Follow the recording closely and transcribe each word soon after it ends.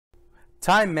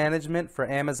Time management for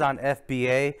Amazon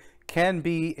FBA can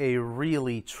be a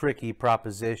really tricky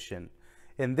proposition.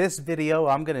 In this video,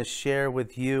 I'm going to share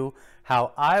with you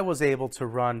how I was able to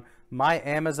run my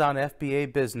Amazon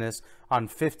FBA business on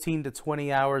 15 to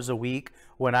 20 hours a week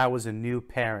when I was a new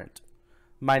parent.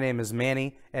 My name is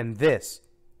Manny, and this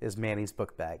is Manny's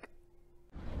Book Bag.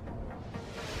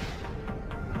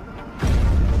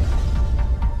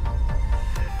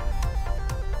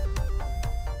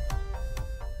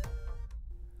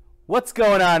 What's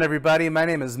going on, everybody? My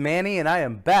name is Manny and I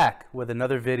am back with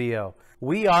another video.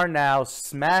 We are now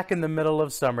smack in the middle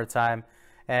of summertime,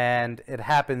 and it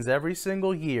happens every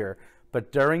single year,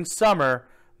 but during summer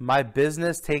my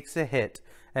business takes a hit,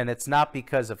 and it's not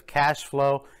because of cash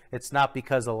flow, it's not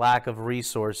because of lack of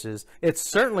resources, it's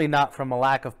certainly not from a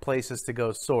lack of places to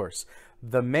go source.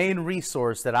 The main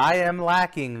resource that I am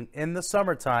lacking in the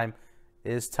summertime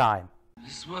is time.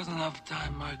 This wasn't enough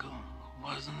time, Michael.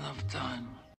 Wasn't enough time.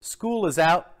 School is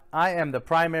out. I am the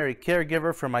primary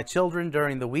caregiver for my children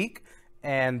during the week,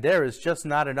 and there is just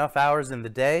not enough hours in the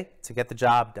day to get the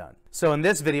job done. So in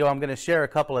this video, I'm going to share a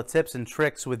couple of tips and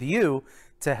tricks with you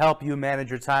to help you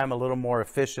manage your time a little more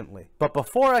efficiently. But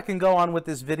before I can go on with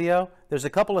this video, there's a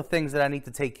couple of things that I need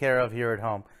to take care of here at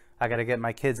home. I got to get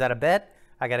my kids out of bed,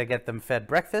 I got to get them fed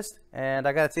breakfast, and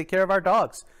I got to take care of our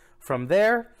dogs. From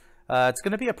there, it's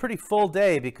going to be a pretty full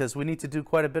day because we need to do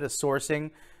quite a bit of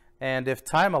sourcing. And if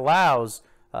time allows,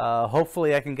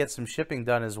 hopefully I can get some shipping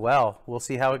done as well. We'll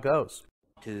see how it goes.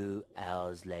 2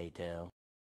 hours later.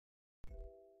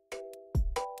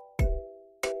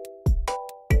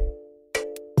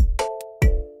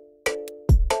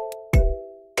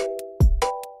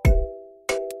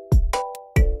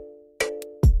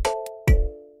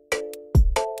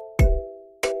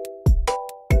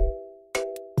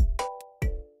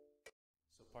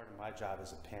 So part of my job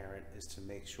as a parent is to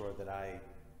make sure that I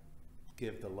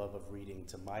give the love of reading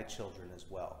to my children as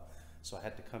well. So I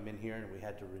had to come in here and we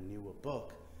had to renew a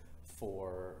book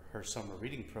for her summer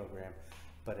reading program.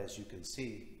 But as you can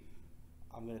see,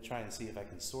 I'm going to try and see if I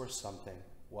can source something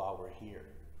while we're here.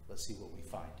 Let's see what we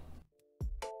find.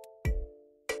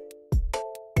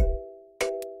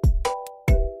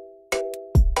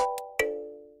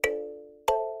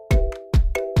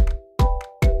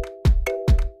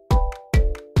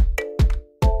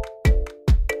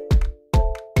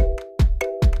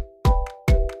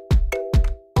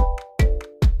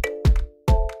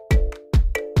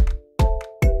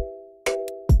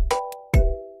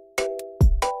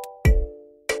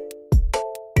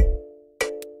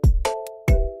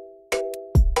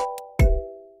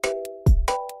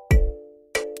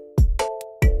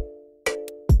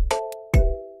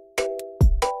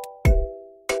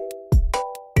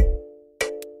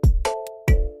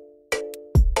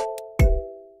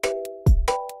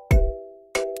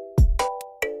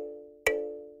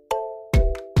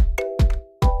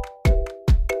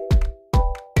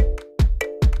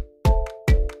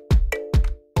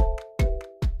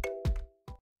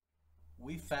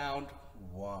 We found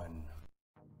one.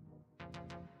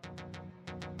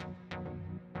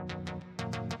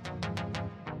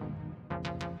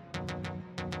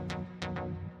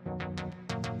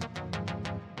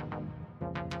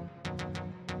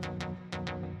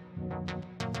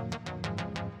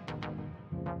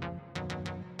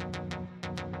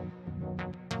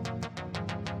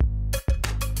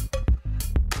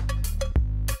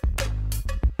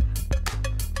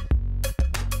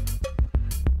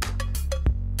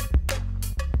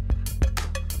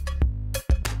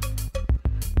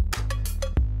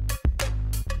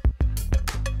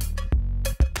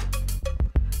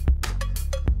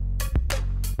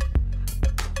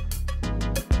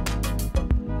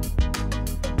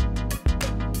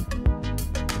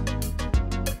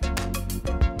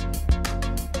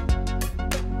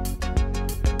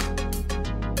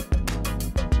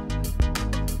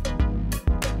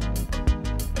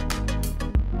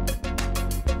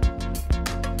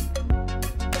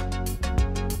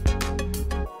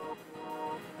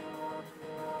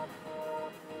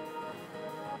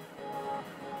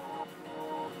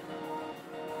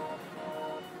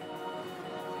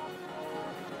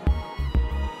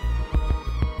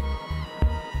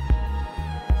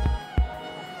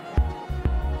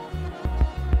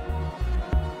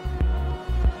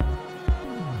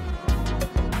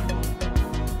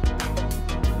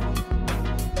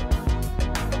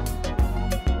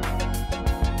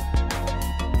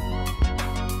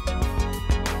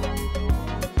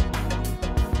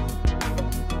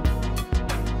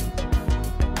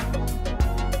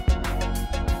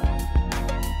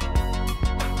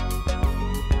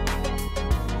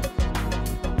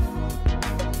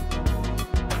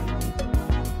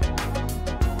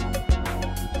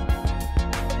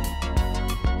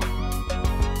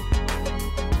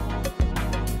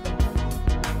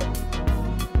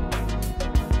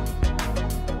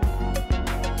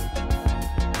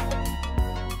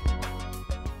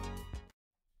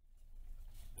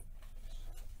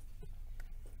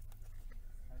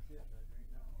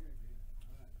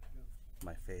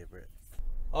 favorite.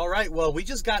 All right, well, we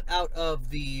just got out of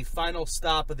the final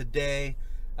stop of the day.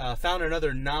 Found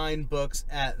another 9 books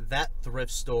at that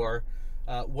thrift store.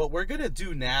 What we're going to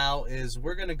do now is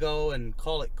we're going to go and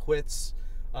call it quits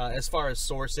as far as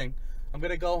sourcing. I'm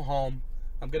going to go home.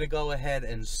 I'm going to go ahead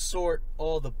and sort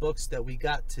all the books that we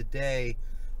got today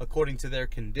according to their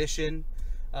condition.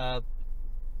 How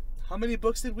many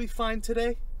books did we find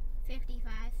today?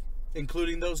 55.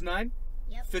 Including those 9?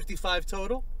 Yep. 55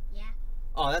 total? Yeah.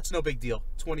 Oh, that's no big deal.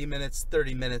 20 minutes,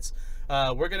 30 minutes.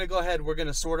 We're going to go ahead. We're going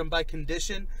to sort them by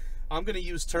condition. I'm going to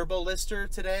use Turbo Lister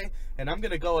today, and I'm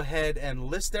going to go ahead and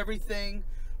list everything,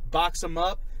 box them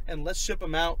up, and let's ship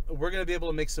them out. We're going to be able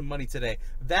to make some money today.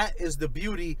 That is the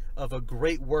beauty of a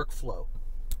great workflow.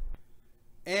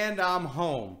 And I'm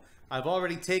home. I've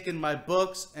already taken my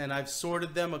books, and I've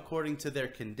sorted them according to their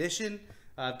condition.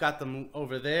 I've got them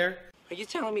over there. Are you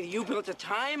telling me that you built a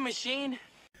time machine?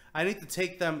 I need to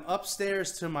take them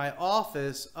upstairs to my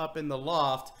office up in the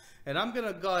loft, and I'm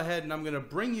going to go ahead and I'm going to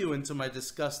bring you into my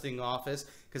disgusting office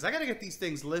because I got to get these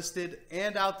things listed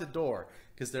and out the door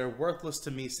because they're worthless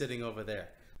to me sitting over there.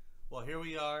 Well, here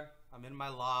we are. I'm in my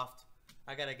loft.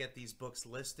 I got to get these books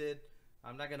listed.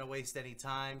 I'm not going to waste any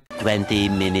time. 20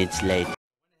 minutes later. I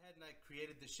went ahead and I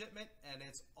created the shipment, and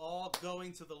it's all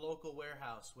going to the local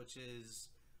warehouse, which is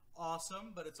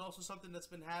awesome, but it's also something that's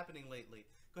been happening lately.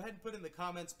 Go ahead and put in the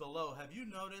comments below, have you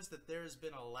noticed that there's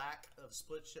been a lack of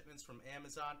split shipments from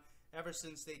Amazon ever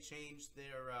since they changed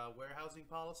their warehousing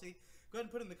policy? Go ahead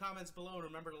and put in the comments below, and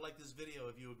remember to like this video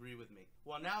if you agree with me.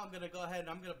 Well, now I'm going to go ahead and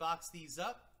I'm going to box these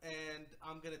up, and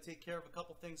I'm going to take care of a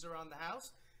couple things around the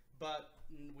house, but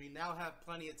we now have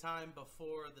plenty of time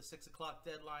before the 6 o'clock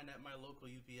deadline at my local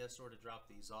UPS store to drop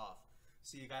these off.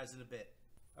 See you guys in a bit.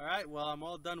 All right, well, I'm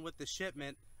all done with the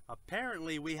shipment.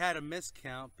 Apparently, we had a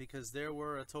miscount because there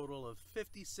were a total of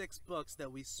 56 books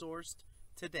that we sourced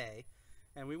today,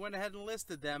 and we went ahead and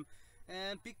listed them.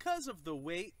 And because of the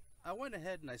weight, I went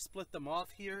ahead and I split them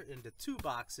off here into 2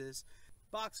 boxes.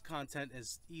 Box content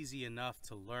is easy enough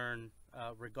to learn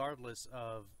regardless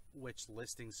of which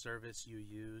listing service you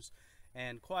use.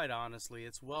 And quite honestly,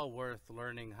 it's well worth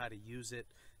learning how to use it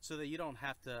so that you don't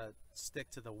have to stick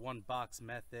to the 1 box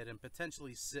method and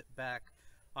potentially sit back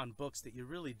on books that you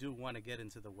really do want to get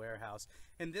into the warehouse.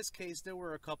 In this case, there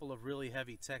were a couple of really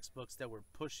heavy textbooks that were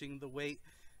pushing the weight,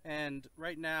 and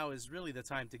right now is really the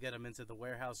time to get them into the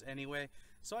warehouse anyway.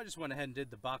 So I just went ahead and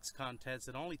did the box contents.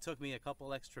 It only took me a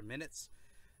couple extra minutes,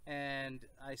 and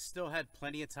I still had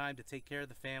plenty of time to take care of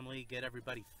the family, get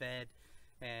everybody fed,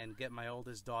 and get my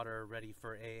oldest daughter ready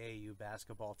for AAU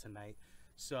basketball tonight.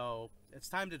 So it's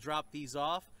time to drop these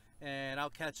off, and I'll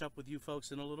catch up with you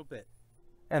folks in a little bit.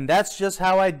 And that's just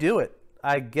how I do it.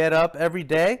 I get up every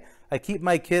day, I keep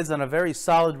my kids on a very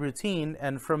solid routine,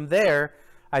 and from there,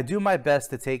 I do my best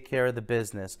to take care of the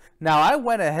business. Now, I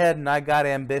went ahead and I got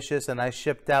ambitious and I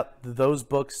shipped out those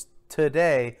books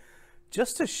today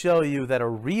just to show you that a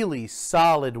really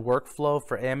solid workflow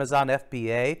for Amazon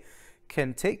FBA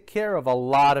can take care of a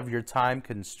lot of your time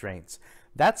constraints.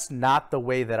 That's not the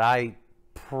way that I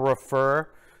prefer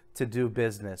to do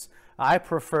business. I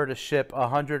prefer to ship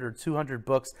 100 or 200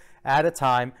 books at a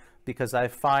time because I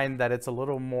find that it's a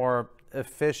little more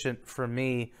efficient for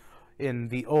me in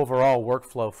the overall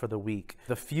workflow for the week.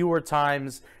 The fewer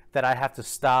times that I have to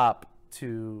stop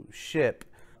to ship,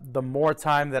 the more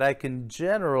time that I can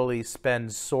generally spend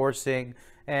sourcing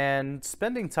and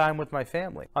spending time with my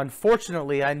family.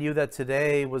 Unfortunately, I knew that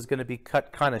today was going to be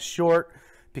cut kind of short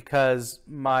because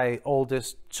my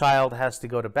oldest child has to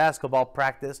go to basketball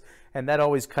practice, and that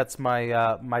always cuts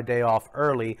my my day off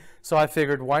early. So I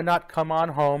figured, why not come on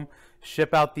home,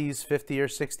 ship out these 50 or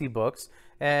 60 books,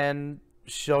 and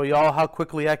show y'all how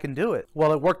quickly I can do it.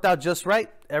 Well, it worked out just right.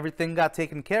 Everything got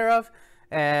taken care of,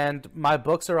 and my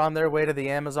books are on their way to the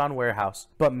Amazon warehouse.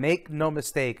 But make no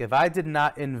mistake, if I did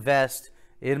not invest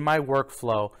in my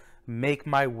workflow, make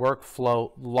my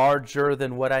workflow larger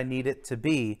than what I need it to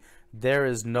be, there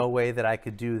is no way that I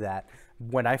could do that.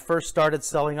 When I first started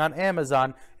selling on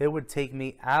Amazon, it would take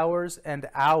me hours and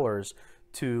hours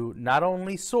to not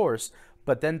only source,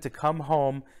 but then to come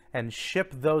home and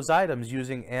ship those items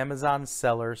using Amazon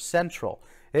Seller Central.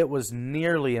 It was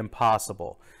nearly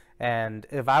impossible. And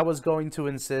if I was going to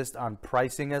insist on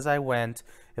pricing as I went,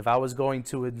 if I was going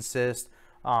to insist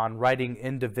on writing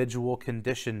individual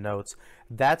condition notes,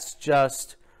 that's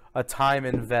just a time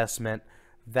investment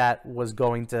that was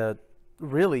going to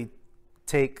really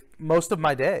take most of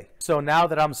my day. So now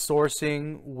that I'm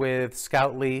sourcing with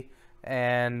Scoutly,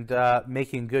 and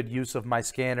making good use of my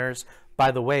scanners.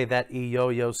 By the way, that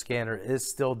eYoYo scanner is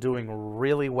still doing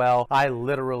really well. I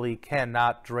literally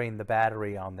cannot drain the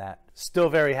battery on that. Still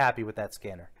very happy with that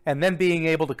scanner. And then being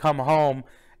able to come home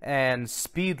and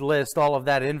speed list all of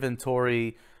that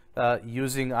inventory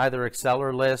using either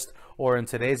Exceller List or, in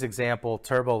today's example,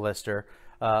 Turbo Lister.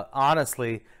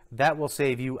 Honestly, that will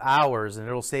save you hours and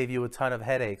it'll save you a ton of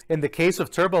headaches. In the case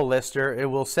of Turbo Lister, it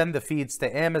will send the feeds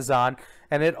to Amazon,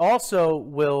 and it also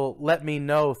will let me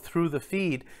know through the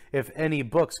feed if any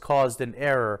books caused an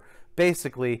error.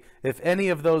 Basically, if any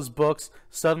of those books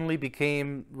suddenly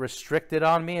became restricted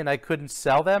on me and I couldn't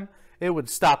sell them, it would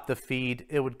stop the feed,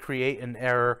 it would create an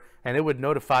error, and it would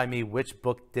notify me which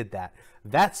book did that.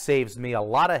 That saves me a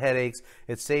lot of headaches,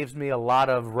 it saves me a lot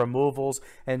of removals,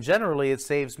 and generally it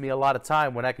saves me a lot of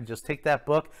time when I can just take that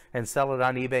book and sell it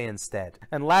on eBay instead.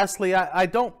 And lastly, I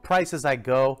don't price as I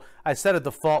go. I set a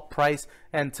default price,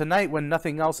 and tonight when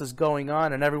nothing else is going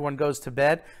on and everyone goes to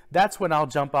bed, that's when I'll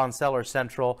jump on Seller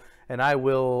Central and I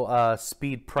will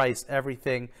speed price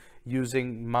everything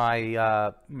using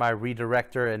my my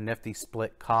redirector and nifty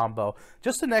split combo.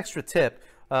 Just an extra tip,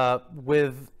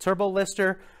 with Turbo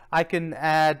Lister, I can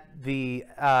add the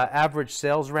average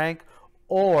sales rank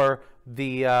or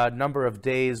the number of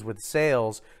days with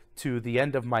sales to the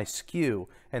end of my SKU,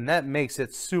 and that makes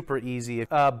it super easy.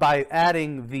 By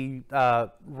adding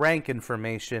the rank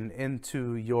information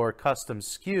into your custom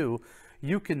SKU,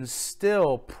 you can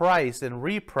still price and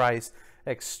reprice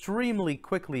extremely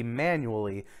quickly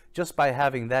manually just by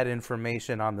having that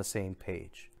information on the same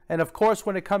page. And of course,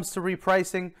 when it comes to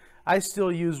repricing, I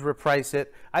still use Reprice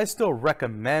It. I still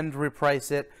recommend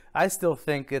Reprice It. I still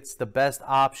think it's the best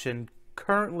option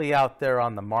currently out there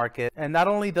on the market. And not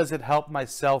only does it help my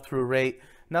sell-through rate,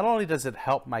 not only does it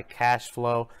help my cash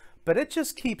flow, but it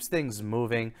just keeps things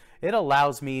moving. It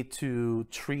allows me to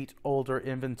treat older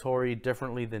inventory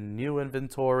differently than new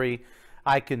inventory.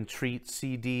 I can treat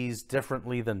CDs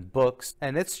differently than books,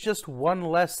 and it's just one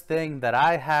less thing that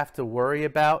I have to worry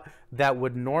about that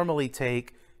would normally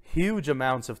take huge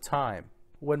amounts of time.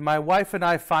 When my wife and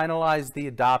I finalized the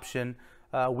adoption,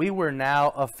 we were now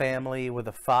a family with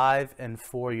a 5- and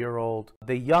 4-year-old,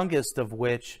 the youngest of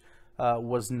which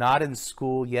was not in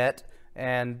school yet,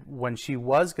 and when she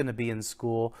was going to be in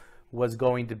school, was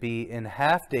going to be in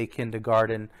half-day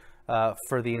kindergarten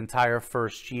for the entire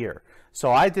first year. So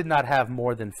I did not have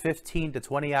more than 15 to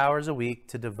 20 hours a week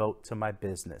to devote to my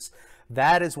business.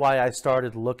 That is why I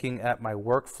started looking at my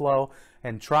workflow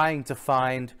and trying to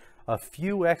find a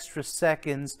few extra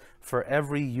seconds for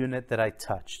every unit that I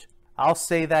touched. I'll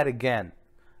say that again.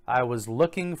 I was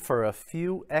looking for a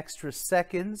few extra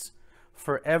seconds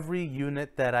for every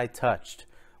unit that I touched.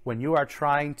 When you are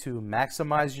trying to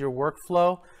maximize your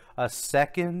workflow, a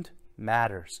second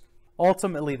matters.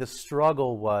 Ultimately, the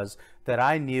struggle was that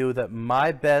I knew that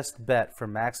my best bet for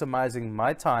maximizing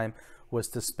my time was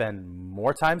to spend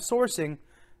more time sourcing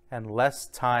and less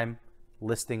time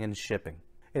listing and shipping.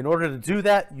 In order to do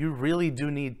that, you really do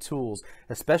need tools,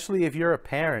 especially if you're a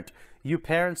parent. You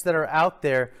parents that are out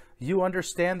there, you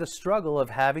understand the struggle of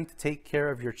having to take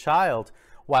care of your child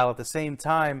while at the same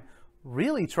time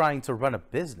really trying to run a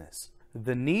business.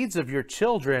 The needs of your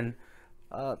children,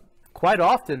 quite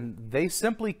often, they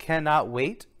simply cannot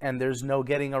wait, and there's no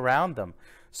getting around them.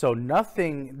 So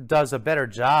nothing does a better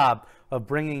job of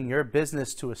bringing your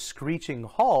business to a screeching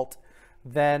halt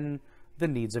than the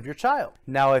needs of your child.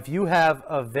 Now, if you have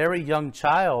a very young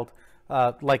child,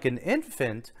 like an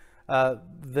infant,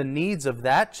 the needs of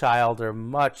that child are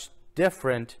much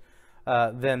different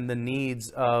than the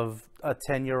needs of a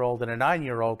 10-year-old and a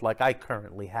 9-year-old like I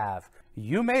currently have.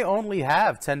 You may only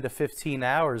have 10 to 15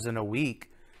 hours in a week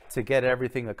to get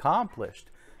everything accomplished.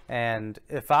 And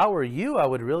if I were you, I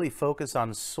would really focus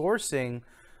on sourcing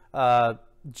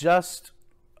just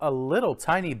a little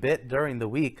tiny bit during the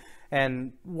week.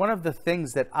 And one of the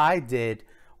things that I did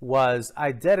was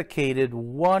I dedicated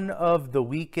one of the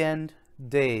weekend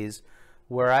days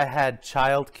where I had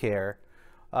childcare,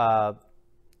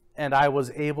 and I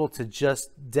was able to just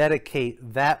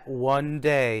dedicate that one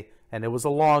day, and it was a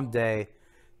long day,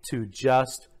 to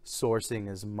just sourcing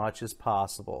as much as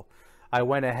possible. I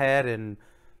went ahead and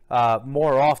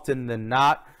more often than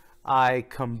not, I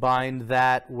combined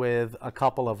that with a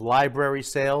couple of library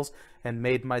sales and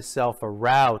made myself a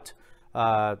route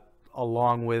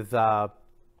along with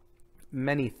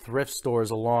many thrift stores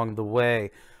along the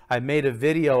way. I made a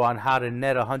video on how to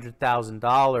net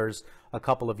 $100,000 a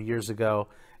couple of years ago,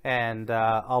 and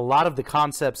a lot of the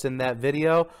concepts in that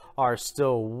video are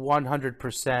still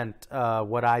 100%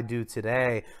 what I do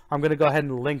today. I'm going to go ahead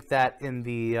and link that in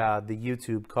the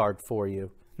YouTube card for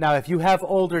you. Now, if you have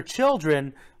older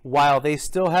children, while they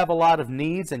still have a lot of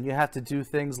needs and you have to do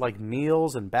things like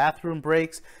meals and bathroom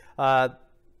breaks,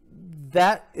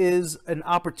 that is an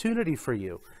opportunity for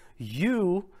you.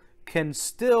 You can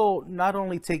still not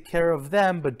only take care of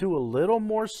them, but do a little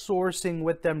more sourcing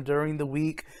with them during the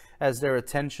week as their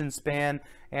attention span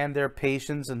and their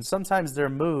patience and sometimes their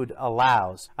mood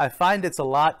allows. I find it's a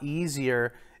lot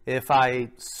easier if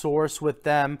I source with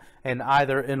them and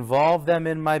either involve them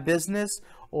in my business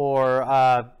or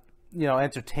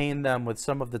entertain them with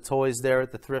some of the toys there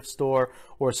at the thrift store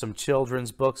or some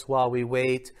children's books while we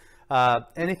wait.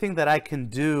 Anything that I can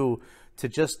do to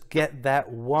just get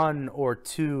that 1 or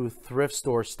 2 thrift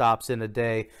store stops in a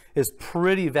day is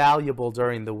pretty valuable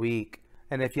during the week.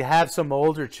 And if you have some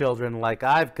older children like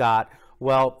I've got,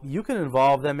 well, you can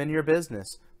involve them in your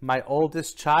business. My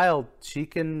oldest child, she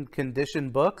can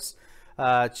condition books.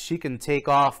 She can take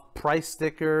off price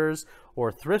stickers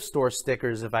or thrift store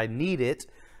stickers if I need it.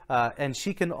 And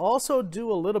she can also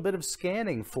do a little bit of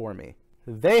scanning for me.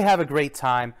 They have a great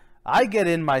time. I get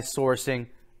in my sourcing.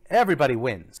 Everybody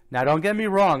wins. Now, don't get me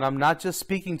wrong. I'm not just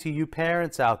speaking to you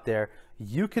parents out there.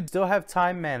 You could still have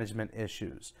time management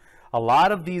issues. A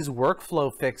lot of these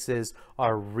workflow fixes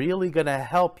are really going to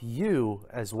help you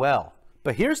as well.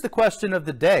 But here's the question of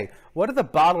the day. What are the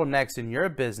bottlenecks in your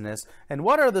business, and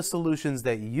what are the solutions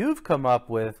that you've come up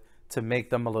with to make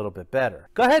them a little bit better?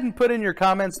 Go ahead and put in your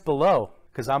comments below,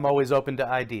 because I'm always open to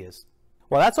ideas.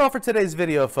 Well, that's all for today's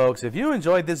video, folks. If you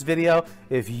enjoyed this video,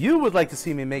 if you would like to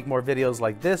see me make more videos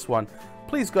like this one,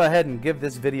 please go ahead and give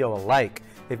this video a like.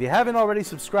 If you haven't already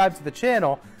subscribed to the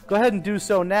channel, go ahead and do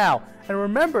so now. And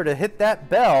remember to hit that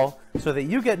bell so that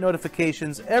you get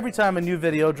notifications every time a new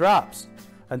video drops.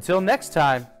 Until next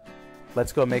time,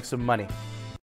 let's go make some money.